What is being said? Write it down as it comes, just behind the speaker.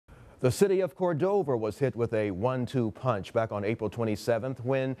The city of Cordova was hit with a 1-2 punch back on April 27th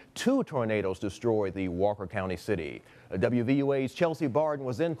when 2 tornadoes destroyed the Walker County city. WVUA's Chelsea Barton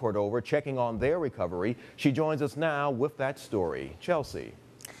was in Cordova checking on their recovery. She joins us now with that story. Chelsea.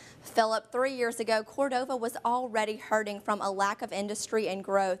 Philip, 3 years ago, Cordova was already hurting from a lack of industry and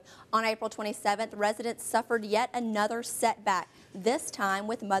growth. On April 27th, residents suffered yet another setback, this time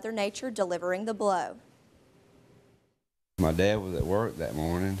with Mother Nature delivering the blow. My dad was at work that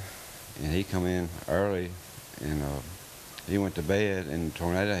morning, and he come in early, and he went to bed, and the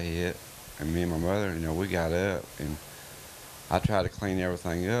tornado hit, and me and my mother, we got up, and I tried to clean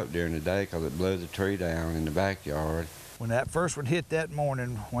everything up during the day because it blew the tree down in the backyard. When that first one hit that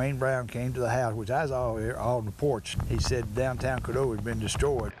morning, Wayne Brown came to the house, which I was all here on the porch. He said downtown Cordova had been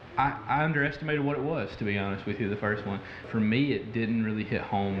destroyed. I underestimated what it was, to be honest with you, the first one. For me, it didn't really hit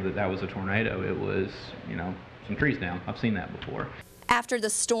home that that was a tornado. It was, some trees down. I've seen that before. After the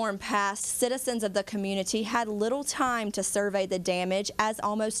storm passed, citizens of the community had little time to survey the damage, as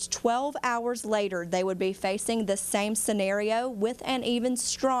almost 12 hours later they would be facing the same scenario with an even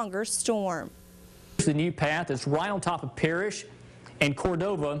stronger storm. The new path is right on top of Parrish and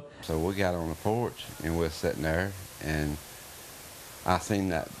Cordova. So we got on the porch and we're sitting there, and I seen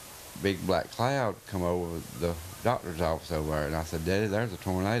that big black cloud come over the doctor's office over there, and I said, "Daddy, there's a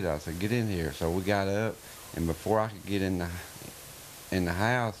tornado." I said, "Get in here." So we got up, and before I could get in the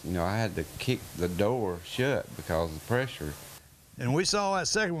house, I had to kick the door shut because of the pressure. And we saw that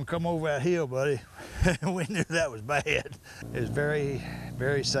second one come over that hill, buddy. We knew that was bad. It was very,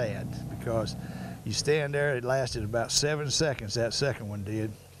 very sad because you stand there, it lasted about 7 seconds, that second one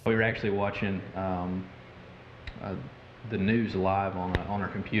did. We were actually watching the news live on our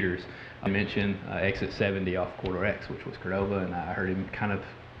computers. I mentioned exit 70 off Corridor X, which was Cordova, and I heard him kind of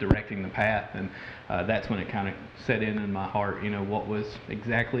directing the path, and that's when it kind of set in my heart, what was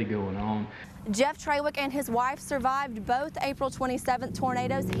exactly going on. Jeff Trawick and his wife survived both April 27th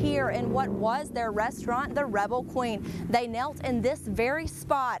tornadoes here in what was their restaurant, the Rebel Queen. They knelt in this very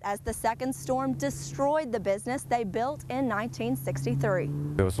spot as the second storm destroyed the business they built in 1963.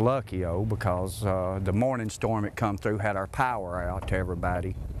 It was lucky, because the morning storm that come through had our power out to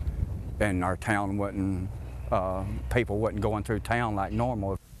everybody, and our town wasn't, people wasn't going through town like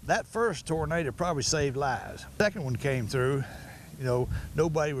normal. That first tornado probably saved lives. The second one came through.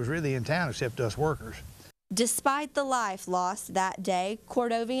 Nobody was really in town except us workers. Despite the life lost that day,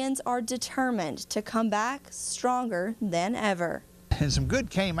 Cordovians are determined to come back stronger than ever. And some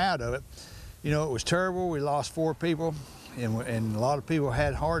good came out of it. It was terrible. We lost 4 people, and a lot of people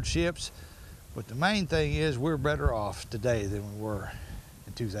had hardships. But the main thing is we're better off today than we were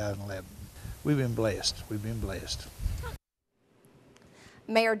in 2011. We've been blessed. We've been blessed.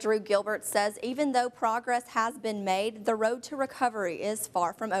 Mayor Drew Gilbert says even though progress has been made, the road to recovery is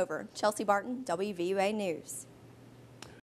far from over. Chelsea Barton, WVUA News.